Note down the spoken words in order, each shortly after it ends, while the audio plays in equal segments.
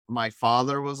my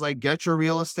father was like, get your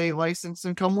real estate license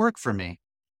and come work for me.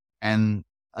 And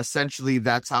essentially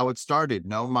that's how it started.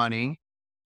 No money,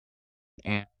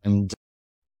 and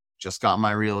just got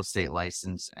my real estate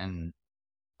license. And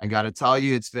I got to tell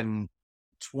you, it's been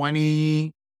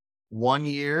 21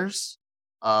 years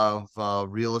of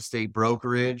real estate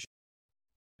brokerage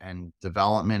and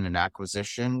development and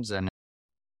acquisitions. And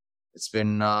it's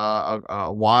been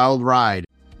a wild ride.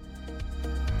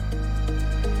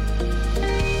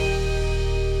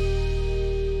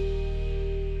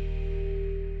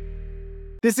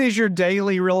 This is your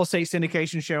daily real estate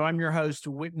syndication show. I'm your host,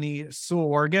 Whitney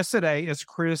Sewell. Our guest today is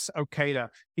Chris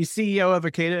Okada. He's CEO of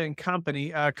Okada and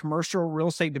Company, a commercial real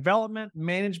estate development,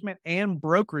 management, and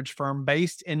brokerage firm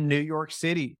based in New York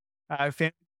City.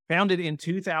 Founded in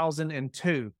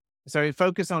 2002. So he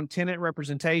focused on tenant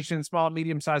representation, small,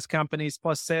 medium-sized companies,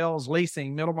 plus sales,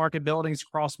 leasing, middle market buildings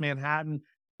across Manhattan.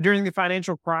 During the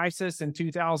financial crisis in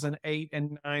 2008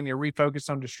 and 9, he refocused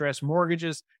on distressed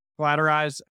mortgages,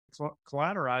 collateralized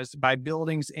by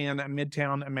buildings in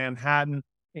Midtown Manhattan,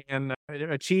 and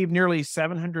achieved nearly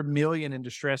 $700 million in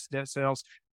distressed debt sales.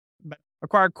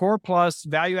 Acquired core plus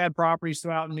value add properties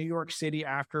throughout New York City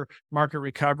after market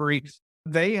recovery.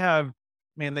 They've done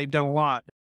a lot,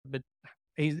 but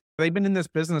they've been in this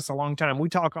business a long time. We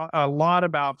talk a lot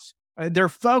about their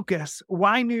focus.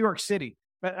 Why New York City?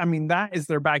 But that is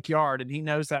their backyard, and he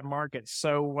knows that market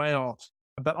so well.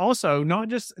 But also not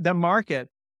just the market,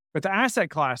 but the asset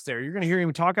class there. You're going to hear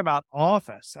him talk about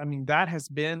office. That has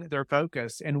been their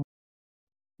focus. And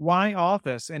why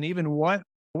office? And even what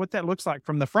that looks like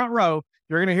from the front row.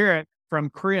 You're going to hear it from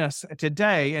Chris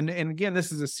today. And again,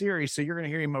 this is a series, so you're going to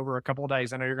hear him over a couple of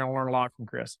days. I know you're going to learn a lot from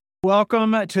Chris.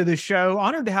 Welcome to the show.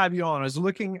 Honored to have you on. I was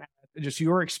looking at just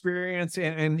your experience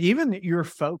and even your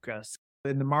focus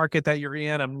in the market that you're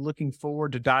in. I'm looking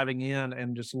forward to diving in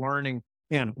and just learning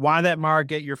why that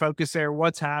market, your focus there,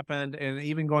 what's happened, and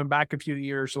even going back a few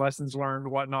years, lessons learned,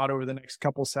 whatnot over the next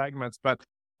couple segments. But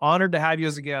honored to have you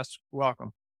as a guest.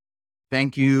 Welcome.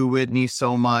 Thank you, Whitney,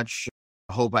 so much.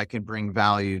 I hope I can bring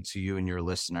value to you and your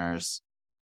listeners.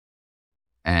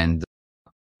 And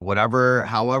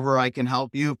however I can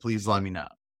help you, please let me know.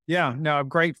 Yeah, no, I'm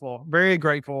grateful, very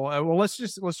grateful. Well, let's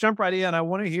jump right in. I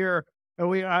want to hear.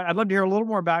 I'd love to hear a little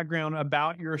more background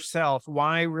about yourself.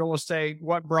 Why real estate?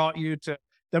 What brought you to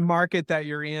the market that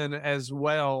you're in as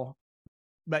well?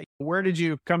 But where did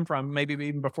you come from? Maybe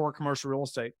even before commercial real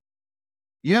estate.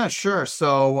 Yeah, sure.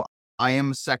 So I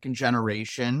am second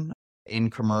generation in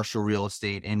commercial real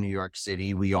estate in New York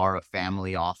City. We are a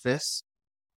family office.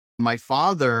 My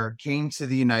father came to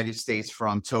the United States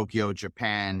from Tokyo,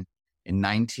 Japan in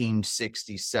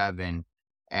 1967,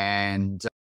 and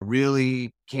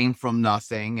really came from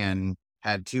nothing and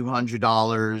had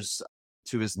 $200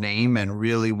 to his name and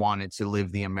really wanted to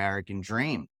live the American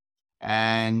dream.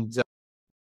 And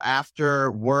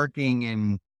after working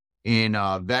in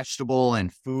vegetable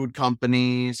and food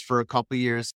companies for a couple of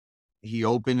years, he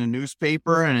opened a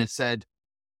newspaper and it said,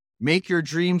 "Make your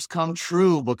dreams come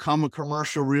true, become a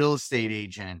commercial real estate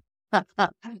agent."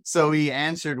 So he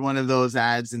answered one of those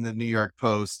ads in the New York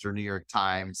Post or New York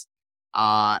Times.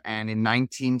 And in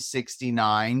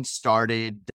 1969,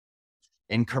 started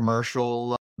in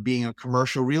being a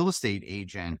commercial real estate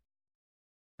agent.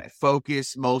 I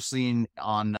focused mostly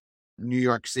on New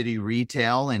York City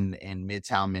retail in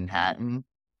Midtown Manhattan.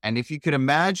 And if you could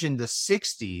imagine the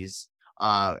 60s,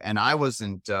 and I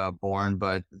wasn't born,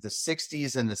 but the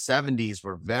 60s and the 70s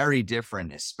were very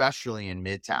different, especially in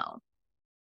Midtown.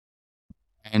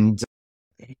 And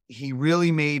he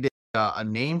really made a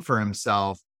name for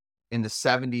himself in the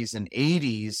 70s and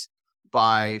 80s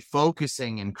by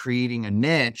focusing and creating a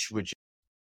niche, which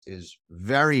is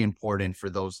very important for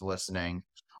those listening.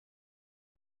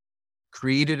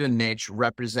 Created a niche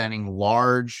representing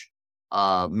large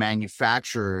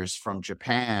manufacturers from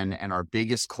Japan, and our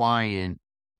biggest client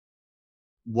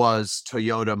was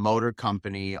Toyota Motor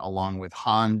Company, along with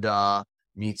Honda,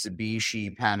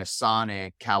 Mitsubishi,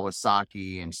 Panasonic,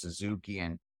 Kawasaki, and Suzuki.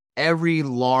 And every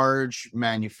large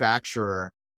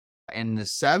manufacturer in the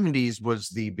 70s was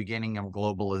the beginning of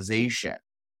globalization,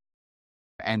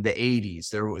 and the 80s.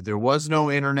 There was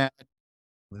no internet.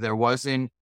 There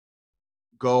wasn't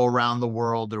go around the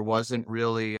world. There wasn't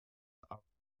really.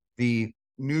 The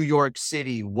New York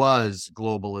City was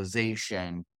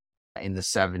globalization in the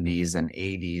 70s and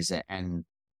 80s, and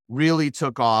really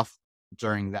took off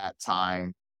during that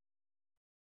time.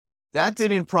 That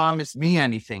didn't promise me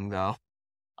anything, though.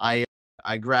 I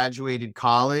graduated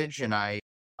college, and I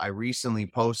recently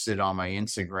posted on my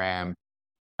Instagram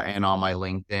and on my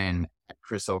LinkedIn at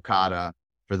Chris Okada,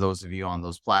 for those of you on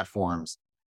those platforms.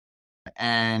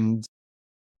 And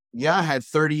yeah, I had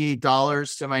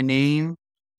 $38 to my name,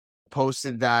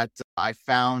 posted that I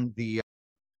found the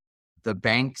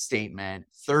bank statement,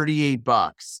 38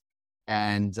 bucks.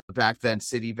 And back then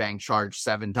Citibank charged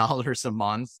 $7 a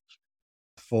month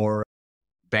for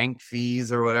bank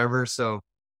fees or whatever. So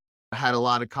I had a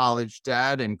lot of college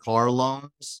debt and car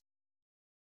loans.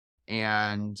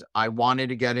 And I wanted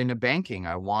to get into banking.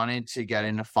 I wanted to get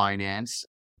into finance,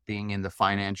 being in the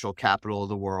financial capital of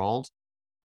the world,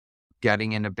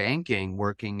 getting into banking,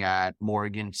 working at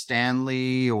Morgan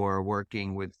Stanley or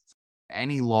working with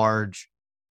any large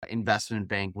investment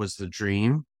bank was the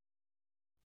dream.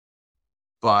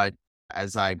 But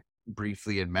as I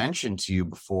briefly had mentioned to you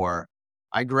before,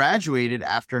 I graduated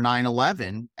after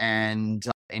 9/11, and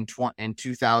in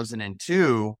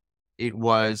 2002, it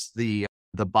was the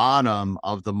bottom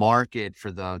of the market for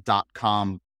the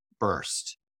dot-com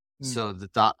burst. So the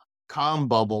dot-com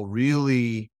bubble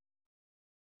really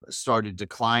started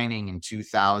declining in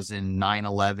 2000.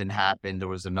 9/11 happened. There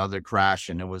was another crash,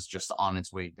 and it was just on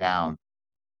its way down.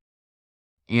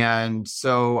 And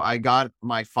so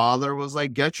my father was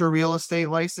like, get your real estate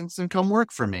license and come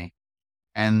work for me.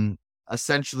 And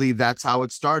essentially that's how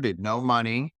it started. No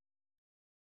money,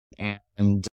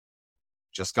 and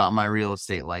just got my real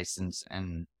estate license.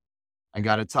 And I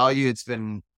got to tell you, it's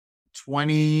been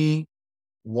 21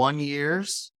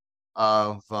 years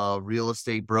of real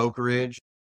estate brokerage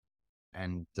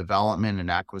and development and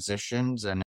acquisitions.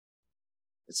 And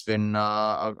it's been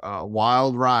a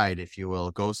wild ride, if you will.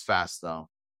 It goes fast though.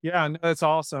 Yeah, no, that's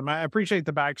awesome. I appreciate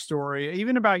the backstory,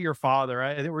 even about your father.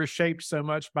 I think we're shaped so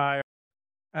much by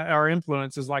our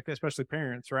influences, like especially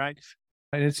parents, right?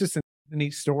 And it's just a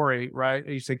neat story, right?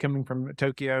 You said coming from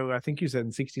Tokyo, I think you said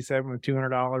in '67 with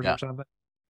 $200 Yeah. or something.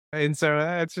 And so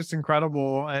that's just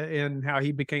incredible in how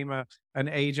he became an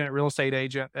agent, real estate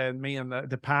agent, and man,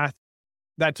 the path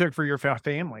that took for your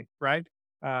family, right?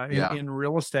 Yeah. In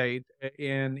real estate,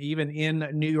 and even in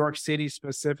New York City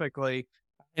specifically.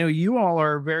 You all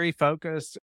are very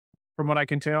focused, from what I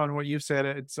can tell and what you've said.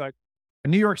 It's like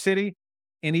New York City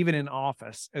and even in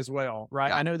office as well, right?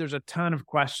 Yeah. I know there's a ton of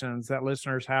questions that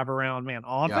listeners have around, man, Yeah.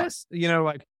 office,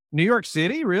 like New York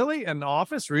City, really? And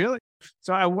office, really?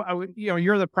 So I would,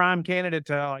 you're the prime candidate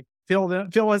to like fill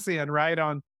us in, right?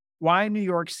 On why New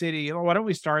York City. Why don't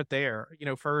we start there,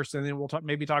 first, and then we'll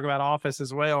maybe talk about office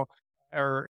as well,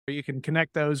 or you can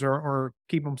connect those or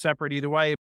keep them separate either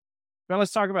way. But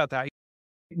let's talk about that.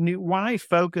 Why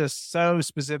focus so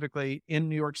specifically in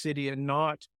New York City and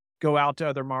not go out to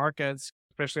other markets,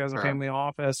 especially as a Sure. family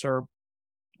office or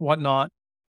whatnot,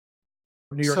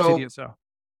 New York City So itself?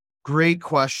 great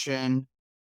question.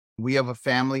 We have a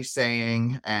family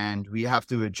saying, and we have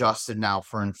to adjust it now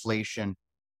for inflation.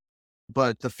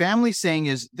 But the family saying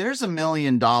is there's $1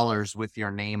 million with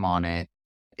your name on it.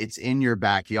 It's in your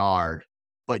backyard,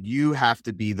 but you have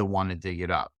to be the one to dig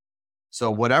it up. So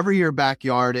whatever your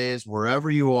backyard is, wherever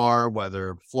you are,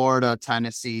 whether Florida,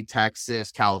 Tennessee,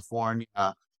 Texas, California,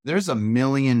 there's $1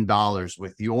 million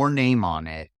with your name on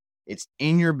it. It's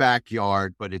in your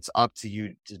backyard, but it's up to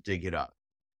you to dig it up.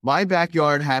 My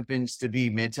backyard happens to be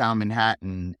Midtown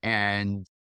Manhattan, and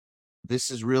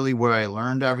this is really where I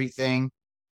learned everything.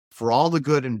 For all the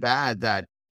good and bad that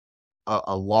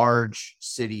a large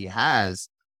city has,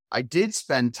 I did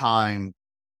spend time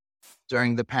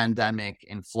during the pandemic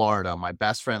in Florida. My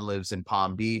best friend lives in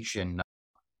Palm Beach, in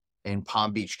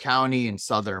Palm Beach County in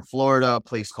southern Florida, a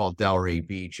place called Delray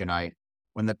Beach. And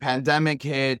when the pandemic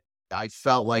hit, I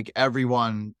felt like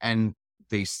everyone, and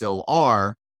they still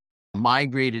are,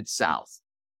 migrated south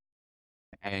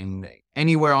and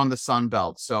anywhere on the Sun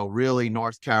Belt. So really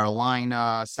North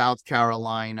Carolina, South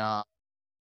Carolina,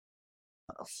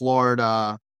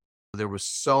 Florida,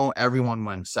 everyone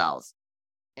went south.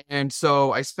 And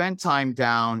so I spent time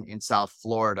down in South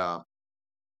Florida,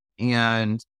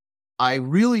 and I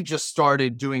really just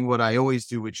started doing what I always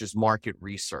do, which is market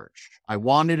research. I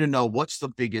wanted to know what's the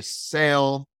biggest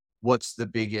sale, who's the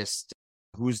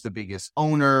biggest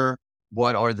owner,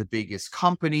 what are the biggest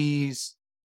companies,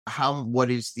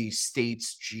 what is the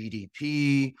state's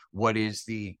GDP, what is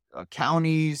the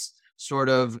county's sort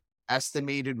of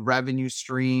estimated revenue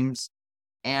streams.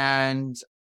 And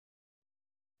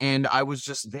I was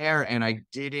just there, and I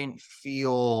didn't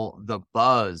feel the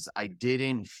buzz. I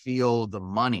didn't feel the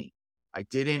money. I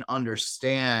didn't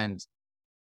understand.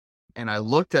 And I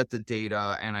looked at the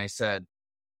data and I said,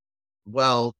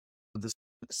 well, the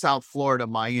South Florida,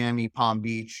 Miami, Palm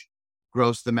Beach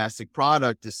gross domestic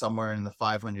product is somewhere in the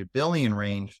 500 billion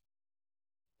range.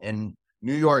 And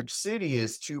New York City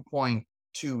is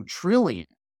 2.2 trillion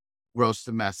gross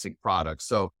domestic product.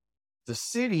 So the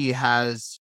city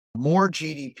has more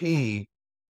GDP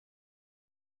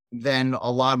than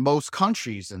most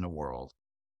countries in the world.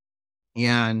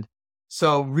 And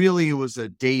so really it was a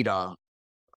data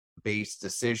based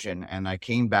decision. And I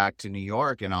came back to New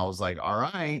York and I was like, all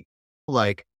right,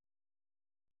 like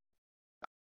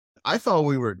I thought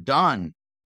we were done.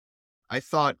 I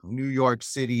thought New York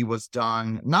City was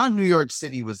done. Not New York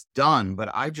City was done, but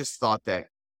I just thought that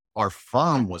our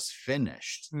firm was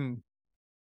finished.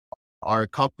 Our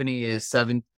company is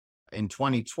in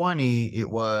 2020, it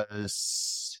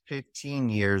was 15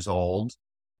 years old.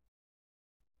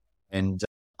 And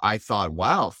I thought,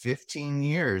 wow, 15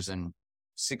 years and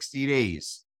 60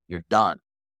 days, you're done.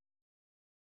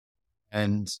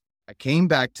 And I came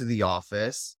back to the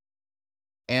office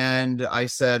and I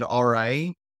said, all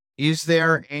right,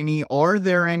 are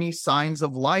there any signs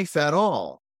of life at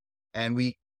all? And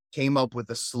we came up with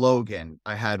a slogan.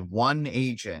 I had one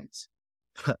agent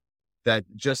that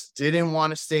just didn't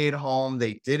want to stay at home.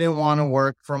 They didn't want to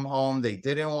work from home.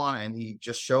 And he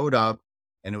just showed up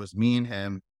and it was me and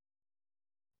him.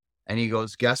 And he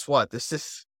goes, guess what? This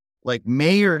is like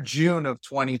May or June of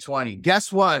 2020.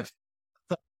 Guess what?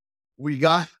 We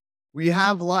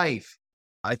have life.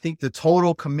 I think the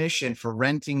total commission for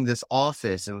renting this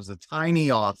office, it was a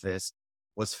tiny office,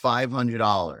 was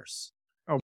 $500.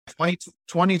 Oh.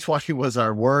 2020 was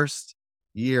our worst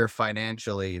year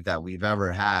financially that we've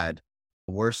ever had,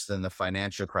 worse than the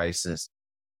financial crisis.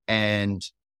 And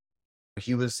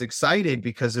he was excited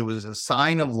because it was a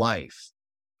sign of life.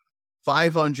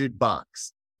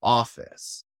 $500,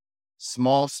 office,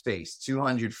 small space,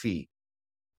 200 feet.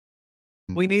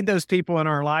 We need those people in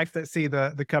our life that see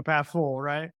the cup half full,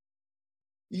 right?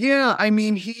 Yeah, I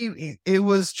mean, it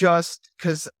was just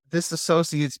because this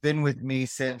associate's been with me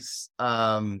since,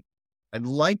 I'd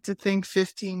like to think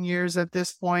 15 years at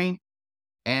this point.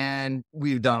 And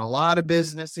we've done a lot of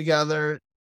business together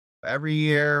every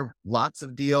year, lots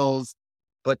of deals.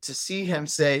 But to see him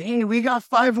say, hey, we got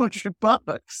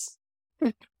 $500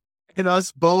 and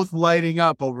us both lighting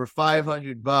up over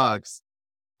 $500,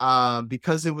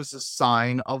 because it was a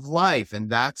sign of life. And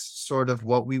that's sort of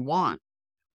what we want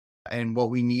and what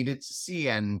we needed to see.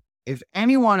 And if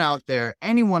anyone out there,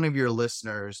 any one of your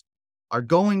listeners are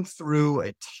going through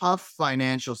a tough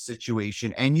financial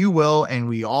situation, and you will, and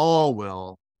we all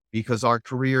will, because our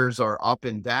careers are up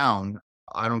and down.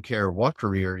 I don't care what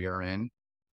career you're in,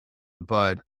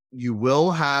 but you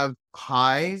will have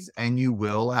highs and you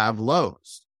will have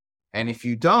lows. And if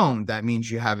you don't, that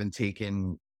means you haven't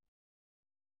taken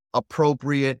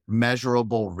appropriate,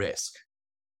 measurable risk.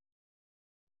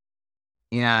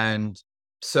 And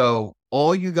so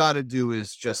all you got to do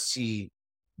is just see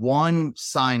one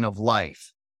sign of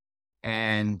life.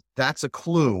 And that's a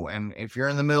clue. And if you're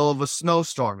in the middle of a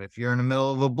snowstorm, if you're in the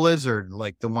middle of a blizzard,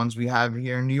 like the ones we have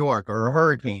here in New York, or a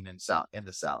hurricane in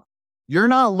the South, you're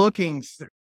not looking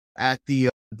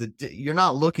you're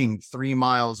not looking 3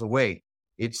 miles away.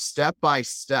 It's step by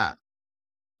step.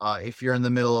 If you're in the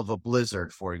middle of a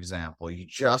blizzard, for example, you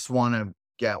just want to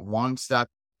get one step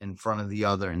in front of the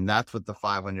other. And that's what the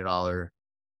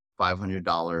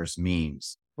 $500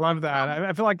 means. Love that.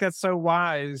 I feel like that's so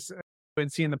wise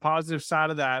and seeing the positive side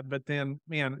of that. But then,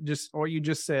 man, just what you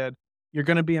just said, you're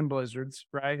going to be in blizzards,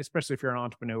 right? Especially if you're an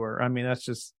entrepreneur. I mean,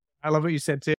 I love what you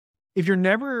said too. If you're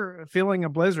never feeling a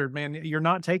blizzard, man, you're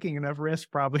not taking enough risk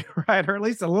probably, right? Or at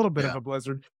least a little bit of a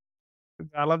blizzard.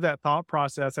 I love that thought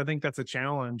process. I think that's a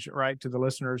challenge, right, to the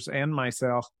listeners and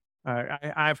myself.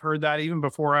 I've heard that even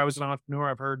before I was an entrepreneur.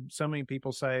 I've heard so many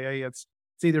people say, hey, it's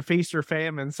either feast or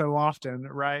famine so often,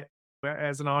 right?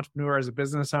 As an entrepreneur, as a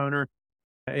business owner.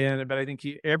 But I think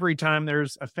every time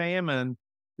there's a famine,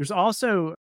 there's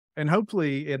also, and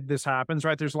hopefully this happens,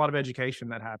 right? There's a lot of education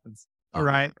that happens,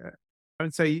 right?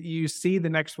 And so you see the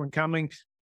next one coming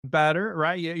better,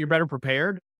 right? You're better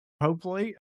prepared,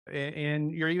 hopefully.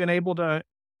 And you're even able to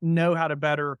know how to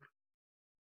better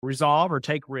resolve or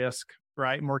take risk,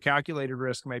 right? More calculated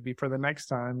risk maybe for the next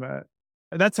time.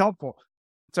 That's helpful.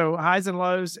 So highs and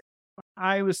lows.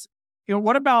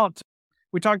 What about,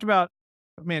 we talked about,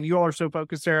 man, you all are so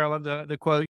focused there. I love the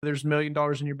quote, there's $1 million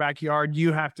in your backyard.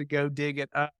 You have to go dig it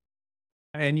up.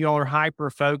 And you all are hyper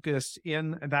focused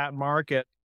in that market.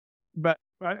 But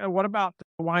what about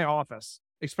the why office,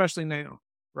 especially now,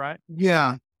 right?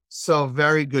 Yeah. So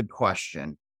very good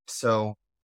question. So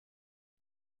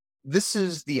this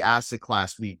is the asset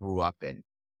class we grew up in.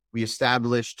 We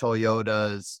established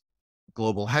Toyota's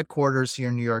global headquarters here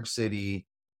in New York City.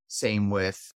 Same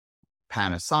with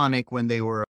Panasonic when they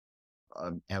were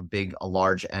a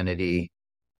large entity.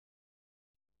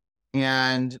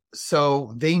 And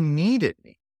so they needed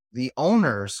me. The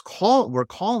owners were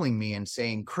calling me and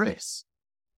saying, Chris,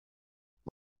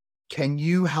 can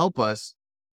you help us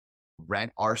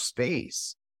rent our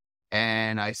space?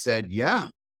 And I said, yeah,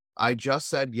 I just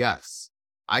said, yes,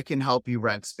 I can help you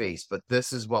rent space, but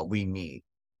this is what we need.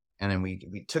 And then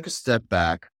we took a step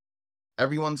back.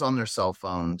 Everyone's on their cell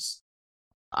phones.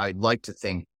 I'd like to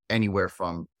think anywhere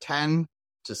from 10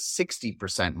 to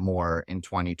 60% more in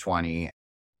 2020.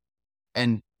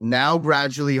 And now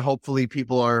gradually, hopefully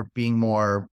people are being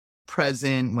more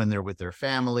present when they're with their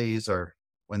families or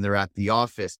when they're at the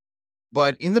office.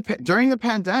 But during the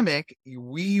pandemic,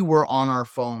 we were on our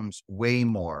phones way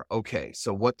more. Okay,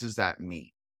 so what does that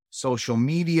mean? Social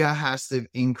media has to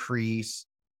increase,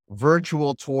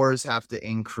 virtual tours have to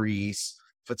increase,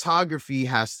 photography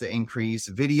has to increase,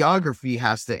 videography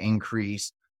has to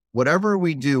increase. Whatever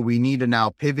we do, we need to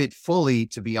now pivot fully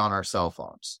to be on our cell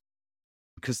phones,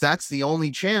 because that's the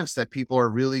only chance that people are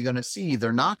really going to see.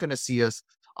 They're not going to see us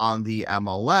on the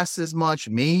MLS as much.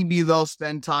 Maybe they'll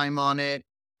spend time on it.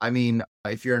 I mean,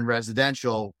 if you're in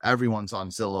residential, everyone's on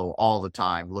Zillow all the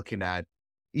time looking at,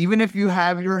 even if you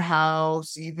have your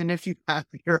house, even if you have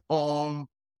your home,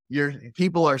 your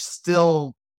people are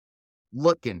still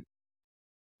looking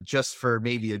just for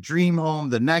maybe a dream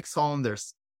home, the next home,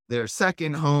 their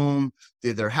second home.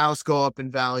 Did their house go up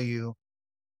in value?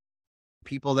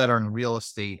 People that are in real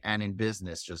estate and in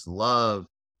business just love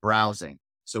browsing.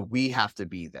 So we have to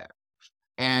be there.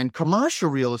 And commercial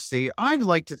real estate, I'd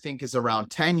like to think, is around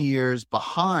 10 years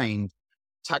behind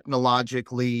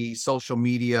technologically, social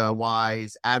media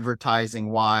wise, advertising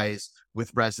wise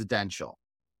with residential.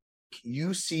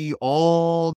 You see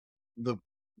all the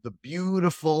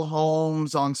beautiful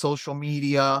homes on social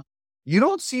media. You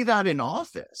don't see that in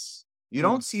office. You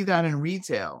don't see that in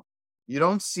retail. You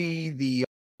don't see the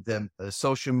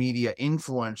social media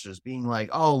influencers being like,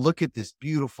 oh, look at this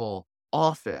beautiful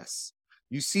office.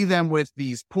 You see them with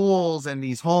these pools and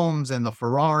these homes and the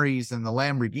Ferraris and the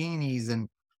Lamborghinis in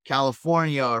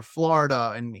California or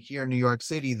Florida, and here in New York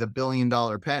City, the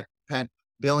billionaire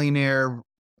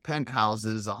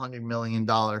penthouses, $100 million,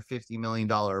 $50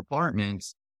 million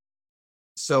apartments.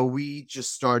 So we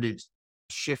just started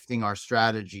shifting our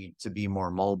strategy to be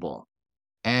more mobile.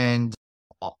 And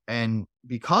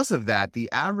because of that,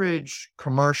 the average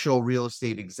commercial real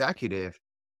estate executive,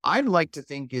 I'd like to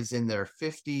think, is in their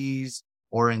 50s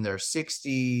or in their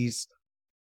 60s,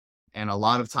 and a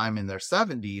lot of time in their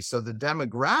 70s. So the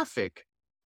demographic,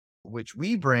 which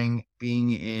we bring,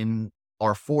 being in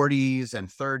our 40s and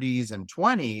 30s and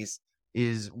 20s,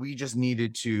 is we just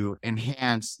needed to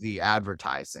enhance the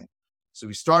advertising. So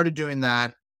we started doing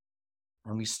that,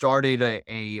 and we started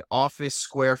a office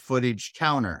square footage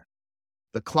counter.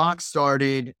 The clock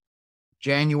started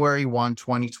January 1,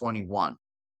 2021.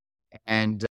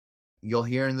 And you'll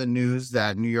hear in the news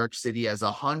that New York City has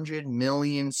 100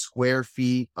 million square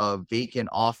feet of vacant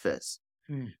office.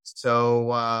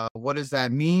 So what does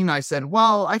that mean? I said,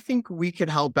 well, I think we could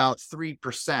help out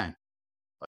 3%.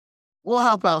 We'll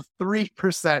help out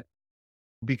 3%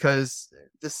 because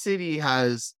the city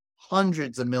has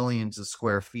hundreds of millions of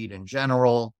square feet in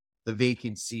general. The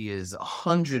vacancy is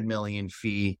 100 million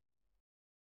feet.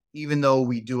 Even though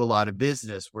we do a lot of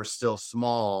business, we're still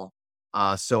small.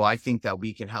 So I think that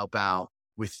we can help out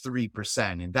with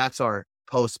 3%. And that's our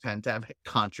post-pandemic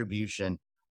contribution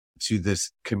to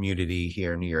this community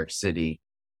here in New York City.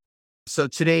 So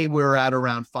today we're at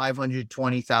around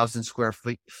 520,000 square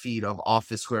feet of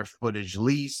office square footage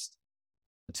leased.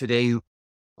 Today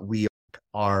we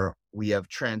have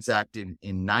transacted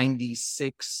in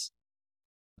 96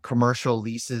 commercial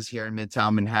leases here in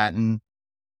Midtown Manhattan.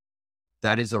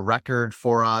 That is a record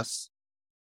for us.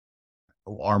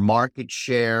 Our market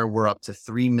share, we're up to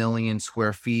 3 million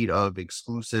square feet of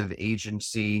exclusive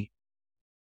agency.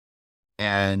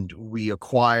 And we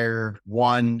acquired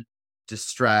one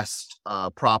distressed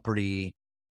property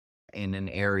in an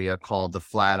area called the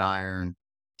Flatiron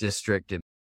District in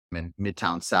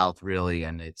Midtown South, really.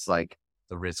 And it's like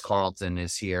the Ritz-Carlton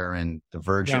is here and the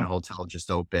Virgin Hotel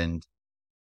just opened.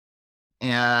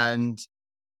 And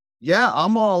yeah,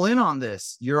 I'm all in on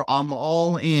this. I'm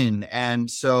all in. And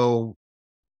so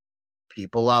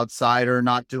people outside are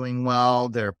not doing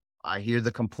well. I hear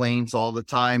the complaints all the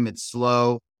time. It's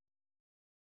slow.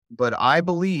 But I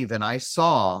believe, and I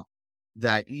saw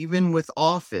that even with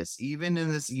office, even in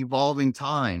this evolving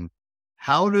time,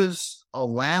 how does a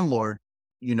landlord,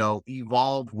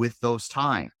 evolve with those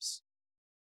times?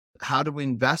 How do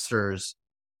investors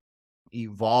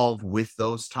evolve with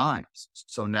those times?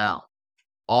 So now,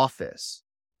 office,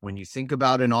 when you think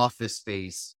about an office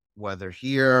space, whether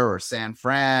here or San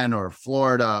Fran or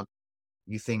Florida,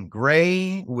 you think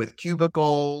gray with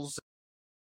cubicles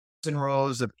and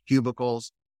rows of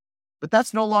cubicles, but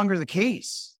that's no longer the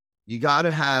case. You got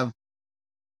to have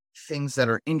things that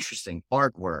are interesting,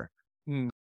 artwork, Mm.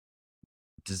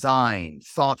 design,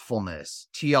 thoughtfulness,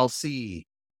 TLC,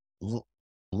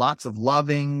 lots of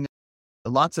loving,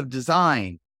 lots of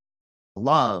design,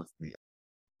 love,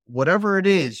 whatever it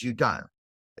is you got.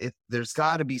 There's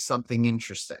got to be something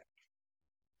interesting.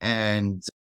 And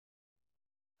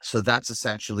so that's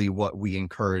essentially what we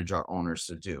encourage our owners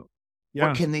to do. What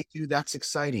Yeah. can they do that's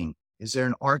exciting? Is there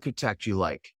an architect you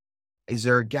like? Is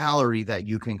there a gallery that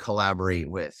you can collaborate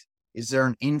with? Is there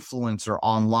an influencer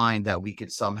online that we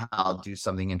could somehow do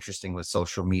something interesting with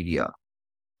social media?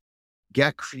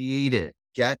 Get creative,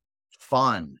 get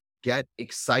fun, get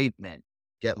excitement,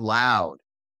 get loud,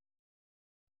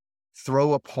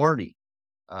 throw a party.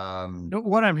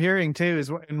 What I'm hearing too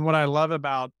is, and what I love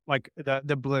about like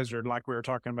the blizzard, like we were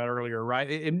talking about earlier, right?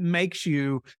 It makes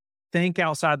you think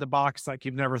outside the box like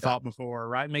you've never Yeah, thought before,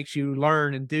 right? It makes you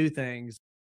learn and do things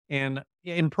and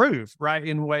improve, right?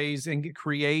 In ways and get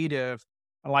creative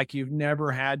like you've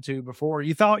never had to before.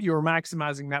 You thought you were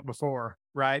maximizing that before,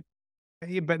 right?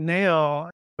 But now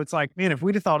it's like, man, if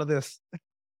we'd have thought of this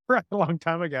right a long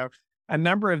time ago, a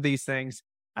number of these things.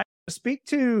 I speak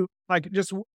to like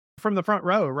just from the front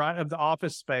row, right, of the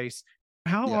office space.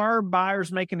 How yeah. are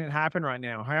buyers making it happen right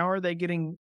now? How are they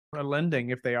getting a lending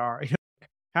if they are?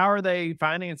 How are they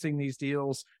financing these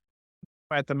deals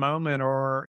at the moment?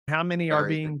 Or how many are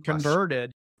Very good being question.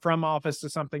 converted from office to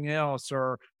something else,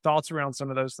 or thoughts around some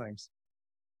of those things?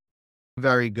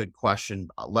 Very good question.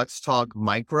 Let's talk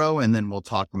micro and then we'll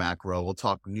talk macro. We'll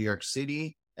talk New York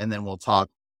City and then we'll talk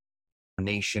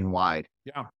nationwide.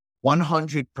 Yeah.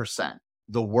 100%.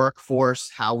 The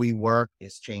workforce, how we work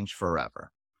is changed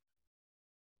forever.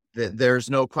 There's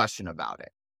no question about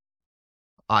it.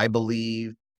 I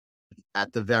believe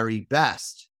at the very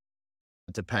best,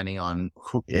 depending on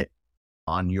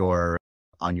on your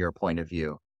point of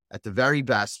view, at the very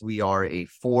best, we are a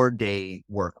 4-day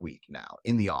work week now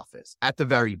in the office. At the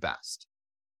very best,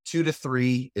 2 to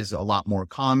 3 is a lot more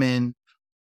common.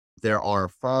 There are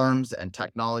firms and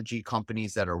technology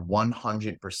companies that are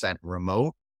 100%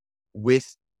 remote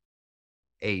with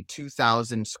a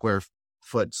 2,000 square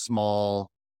foot small,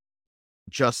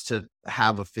 just to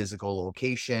have a physical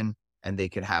location, and they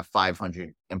could have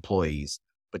 500 employees,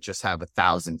 but just have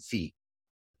 1,000 feet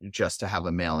just to have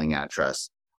a mailing address.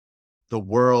 The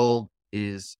world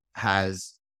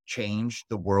has changed.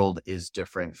 The world is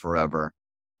different forever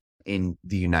in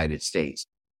the United States.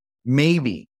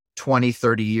 Maybe 20,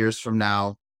 30 years from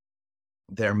now,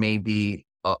 there may be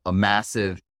a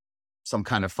massive, some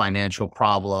kind of financial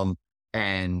problem.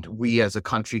 And we as a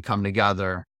country come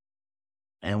together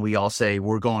and we all say,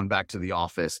 we're going back to the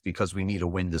office because we need to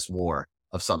win this war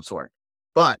of some sort.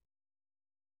 But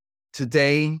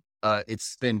today,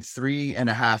 it's been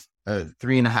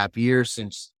 3.5 years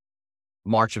since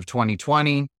March of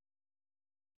 2020.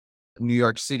 New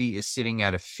York City is sitting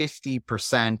at a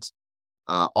 50%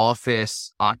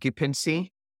 office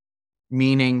occupancy,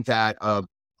 meaning that a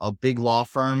big law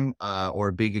firm or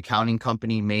a big accounting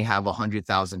company may have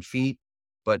 100,000 feet,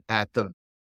 but at the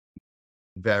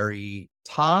very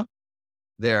top,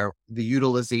 the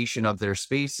utilization of their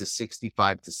space is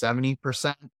 65 to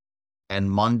 70%. And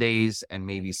Mondays and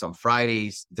maybe some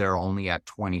Fridays, they're only at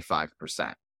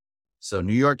 25%. So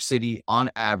New York City on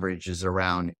average is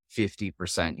around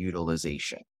 50%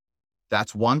 utilization.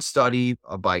 That's one study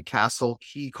by Castle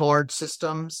Key Card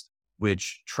Systems,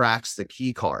 which tracks the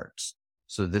key cards.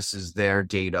 So this is their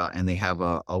data, and they have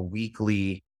a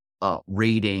weekly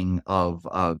rating of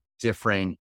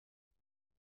different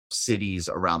cities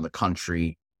around the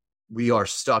country. We are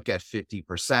stuck at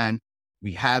 50%.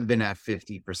 We have been at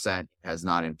 50%, has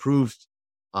not improved.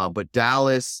 But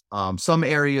Dallas, some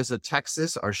areas of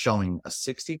Texas are showing a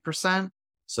 60%.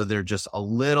 So they're just a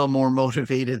little more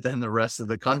motivated than the rest of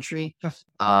the country.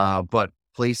 But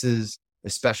places,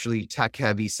 especially tech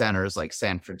heavy centers like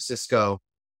San Francisco,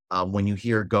 when you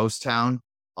hear ghost town,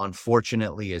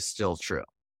 unfortunately is still true.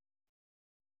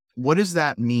 What does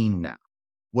that mean now?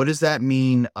 What does that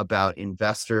mean about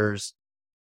investors?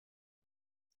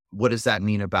 What does that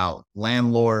mean about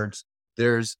landlords?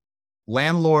 There's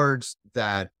landlords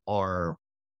that are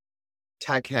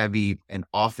tech heavy and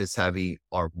office heavy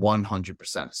are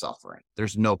 100% suffering.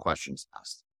 There's no questions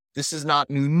asked. This is not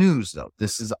new news though.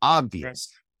 This is obvious.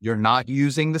 You're not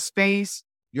using the space.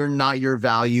 Your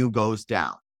value goes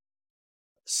down.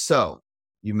 So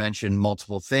you mentioned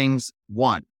multiple things.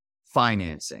 One,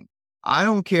 financing. I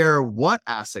don't care what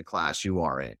asset class you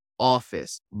are in,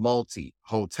 office, multi,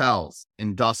 hotels,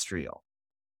 industrial.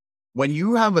 When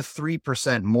you have a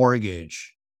 3%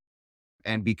 mortgage,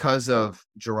 And because of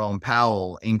Jerome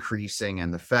Powell increasing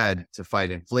and the Fed to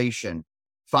fight inflation,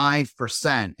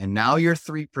 5%, and now your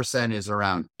 3% is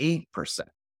around 8%.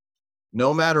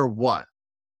 No matter what,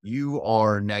 you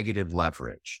are negative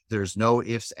leverage. There's no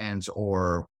ifs, ands,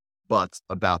 or buts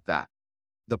about that.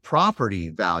 The property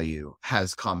value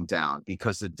has come down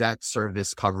because the debt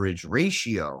service coverage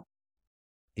ratio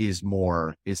is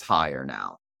higher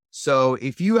now. So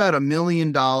if you had $1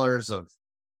 million of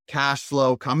cash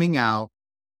flow coming out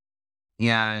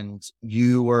and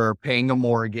you were paying a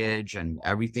mortgage and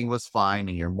everything was fine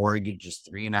and your mortgage is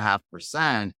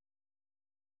 3.5%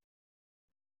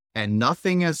 and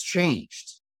nothing has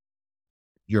changed,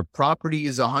 your property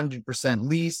is 100%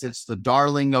 leased, it's the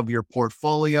darling of your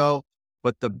portfolio,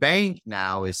 but the bank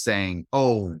now is saying,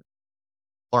 oh,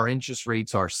 our interest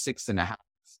rates are 6.5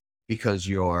 because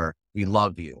we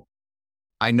love you.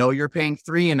 I know you're paying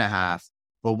 3.5,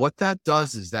 but what that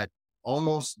does is that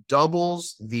almost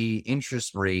doubles the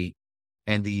interest rate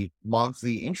and the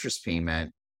monthly interest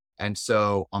payment. And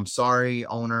so I'm sorry,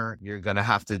 owner, you're going to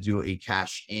have to do a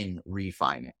cash in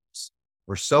refinance.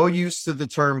 We're so used to the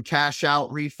term cash out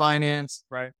refinance.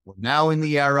 Right. We're now in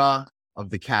the era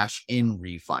of the cash in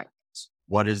refinance.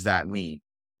 What does that mean?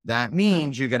 That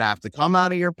means you're going to have to come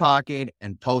out of your pocket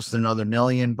and post another $1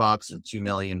 million or $2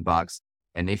 million.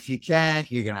 And if you can't,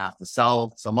 you're going to have to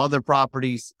sell some other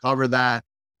properties to cover that.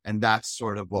 And that's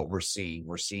sort of what we're seeing.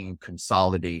 We're seeing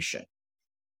consolidation.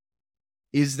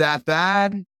 Is that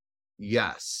bad?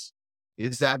 Yes.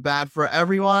 Is that bad for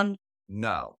everyone?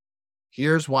 No.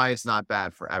 Here's why it's not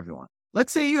bad for everyone.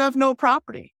 Let's say you have no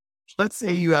property. Let's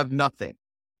say you have nothing.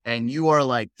 And you are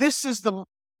like, this is the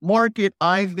market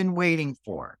I've been waiting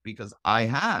for, because I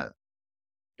have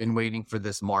been waiting for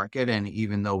this market. And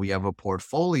even though we have a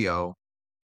portfolio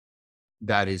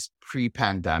that is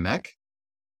pre-pandemic,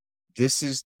 this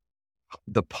is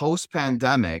the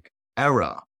post-pandemic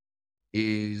era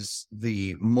is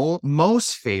the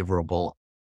most favorable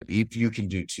if you can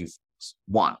do two things.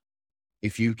 One,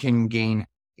 if you can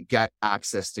get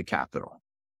access to capital,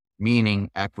 meaning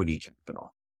equity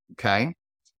capital. Okay.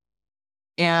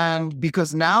 And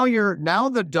because now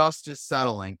the dust is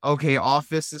settling. Okay.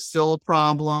 Office is still a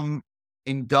problem.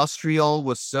 Industrial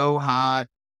was so hot.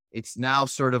 It's now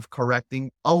sort of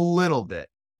correcting a little bit.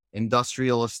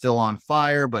 Industrial is still on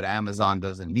fire, but Amazon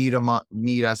doesn't need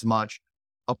as much.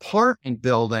 Apartment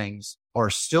buildings are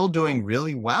still doing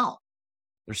really well.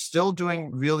 They're still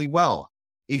doing really well.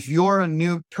 If you're a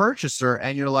new purchaser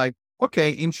and you're like,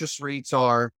 okay, interest rates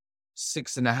are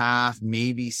 6.5,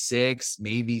 maybe 6,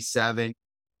 maybe 7,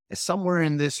 it's somewhere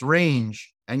in this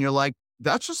range. And you're like,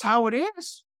 that's just how it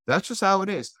is. That's just how it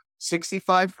is.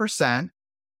 65%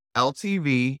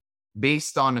 LTV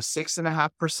based on a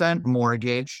 6.5%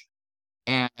 mortgage.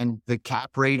 And the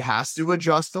cap rate has to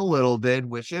adjust a little bit,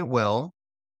 which it will.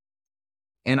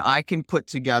 And I can put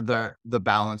together the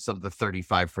balance of the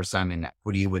 35% in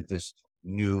equity with this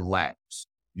new lens.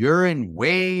 You're in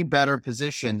way better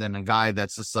position than a guy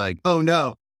that's just like, oh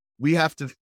no, we have to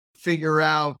figure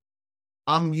out,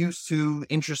 I'm used to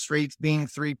interest rates being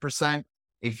 3%.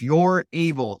 If you're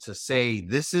able to say,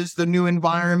 this is the new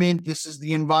environment, this is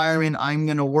the environment I'm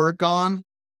going to work on,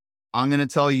 I'm going to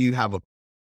tell you have a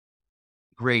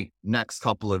great next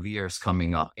couple of years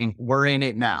coming up. And we're in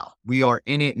it now. We are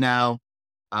in it now.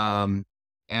 And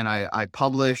I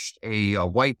published a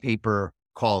white paper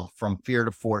called From Fear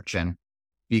to Fortune,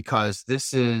 because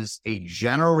this is a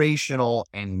generational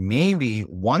and maybe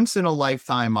once in a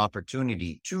lifetime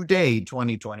opportunity today,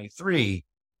 2023,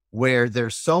 where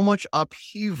there's so much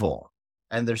upheaval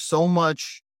and there's so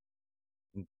much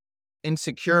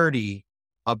insecurity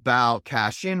about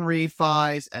cash in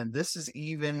refis. And this is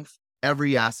even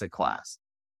every asset class,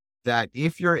 that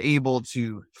if you're able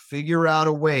to figure out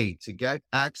a way to get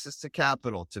access to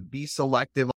capital, to be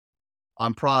selective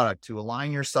on product, to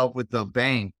align yourself with the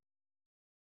bank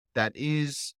that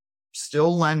is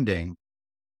still lending,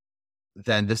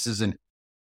 then this is an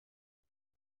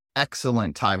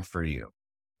excellent time for you.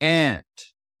 And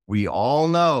we all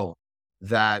know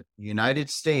that United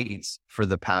States for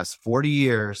the past 40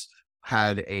 years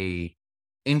had a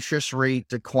interest rate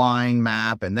decline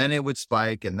map, and then it would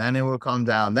spike and then it would come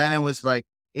down. Then it was like,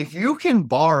 if you can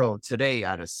borrow today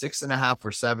at a 6.5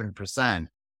 or 7%,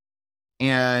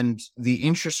 and the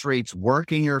interest rates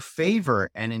work in your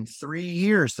favor, and in 3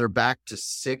 years, they're back to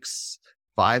 6,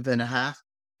 5.5,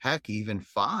 heck, even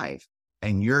 5.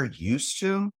 And you're used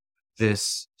to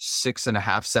this 6.5,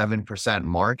 7%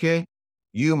 market,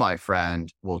 you, my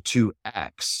friend, will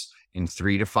 2x in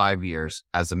 3 to 5 years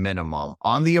as a minimum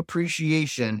on the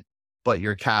appreciation, but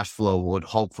your cash flow would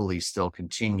hopefully still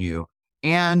continue.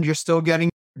 And you're still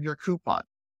getting your coupon.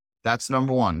 That's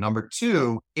number one. Number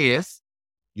two, if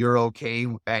you're okay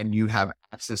and you have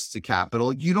access to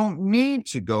capital, you don't need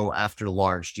to go after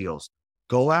large deals.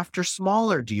 Go after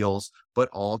smaller deals, but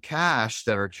all cash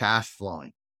that are cash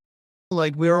flowing.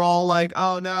 Like we're all like,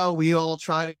 oh no, we all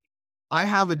try to. I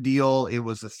have a deal. It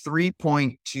was a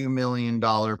 $3.2 million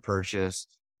purchase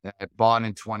that I bought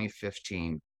in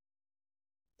 2015.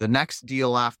 The next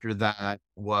deal after that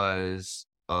was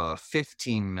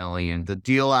 15 million. The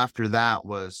deal after that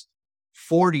was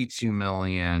 42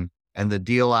 million. And the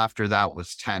deal after that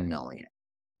was 10 million.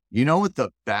 You know what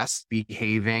the best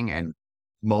behaving and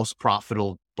most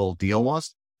profitable deal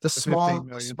was? The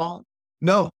 $3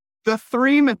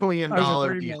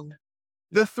 million deal.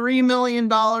 The $3 million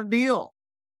deal.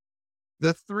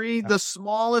 The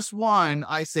smallest one,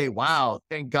 I say, wow,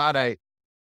 thank God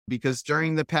because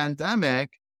during the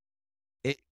pandemic,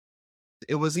 it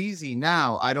was easy.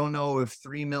 Now, I don't know if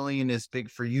 3 million is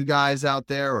big for you guys out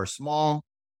there or small,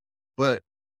 but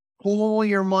pull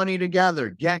your money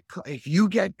together. If you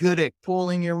get good at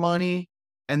pulling your money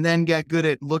and then get good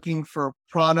at looking for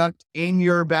product in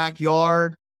your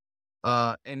backyard,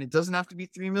 and it doesn't have to be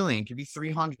 3 million. It could be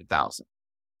 300,000.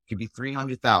 It could be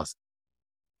 300,000.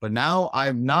 But now I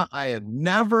have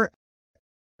never,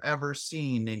 ever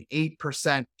seen an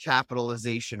 8%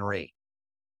 capitalization rate.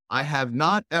 I have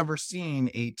not ever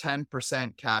seen a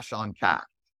 10% cash on cash.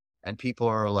 And people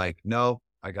are like, no,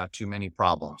 I got too many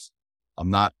problems. I'm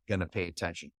not going to pay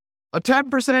attention. A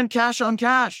 10% cash on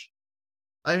cash.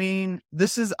 I mean,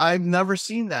 I've never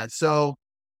seen that. So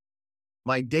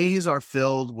my days are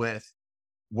filled with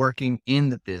working in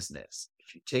the business.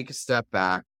 If you take a step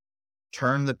back,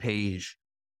 turn the page,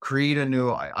 create a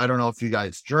new, I don't know if you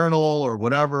guys journal or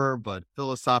whatever, but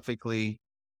philosophically,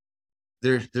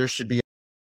 there should be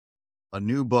a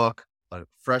new book, a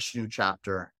fresh new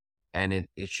chapter, and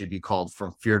it should be called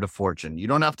From Fear to Fortune. You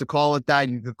don't have to call it that.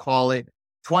 You could call it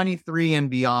 23 and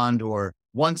Beyond or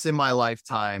Once in My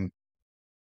Lifetime.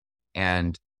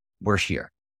 And we're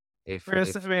here.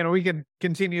 Chris, man, we could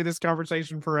continue this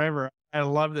conversation forever. I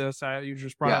love this. You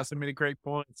just brought out so many great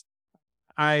points.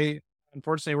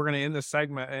 Unfortunately, we're going to end this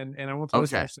segment, and I want the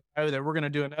listeners to know that we're going to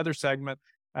do another segment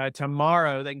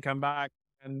tomorrow. They can come back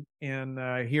and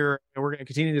hear, and we're going to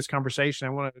continue this conversation. I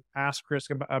want to ask Chris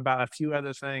about a few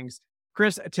other things.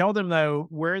 Chris, tell them though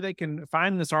where they can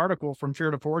find this article From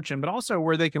Fear to Fortune, but also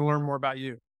where they can learn more about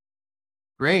you.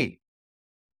 Great.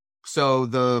 So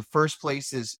the first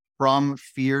place is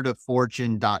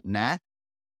fromfeartofortune.net,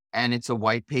 and it's a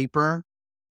white paper,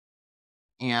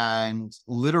 and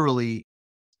literally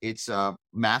it's a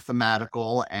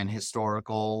mathematical and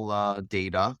historical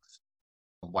data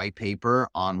white paper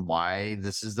on why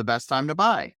this is the best time to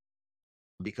buy,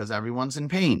 because everyone's in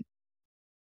pain.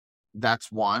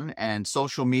 That's one. And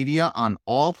social media on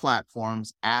all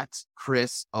platforms at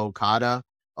Chris Okada,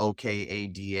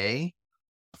 Okada.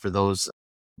 For those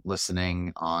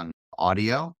listening on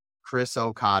audio, Chris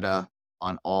Okada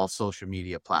on all social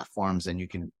media platforms. And you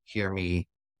can hear me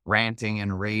ranting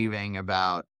and raving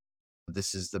about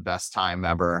this is the best time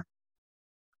ever.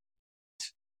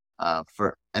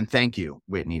 And thank you,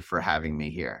 Whitney, for having me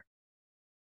here.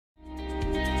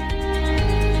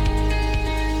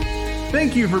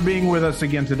 Thank you for being with us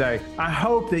again today. I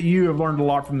hope that you have learned a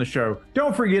lot from the show.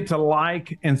 Don't forget to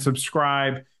like and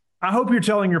subscribe. I hope you're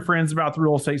telling your friends about the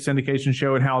Real Estate Syndication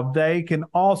Show and how they can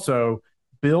also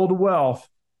build wealth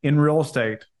in real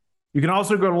estate. You can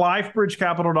also go to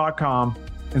lifebridgecapital.com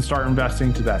and start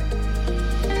investing today.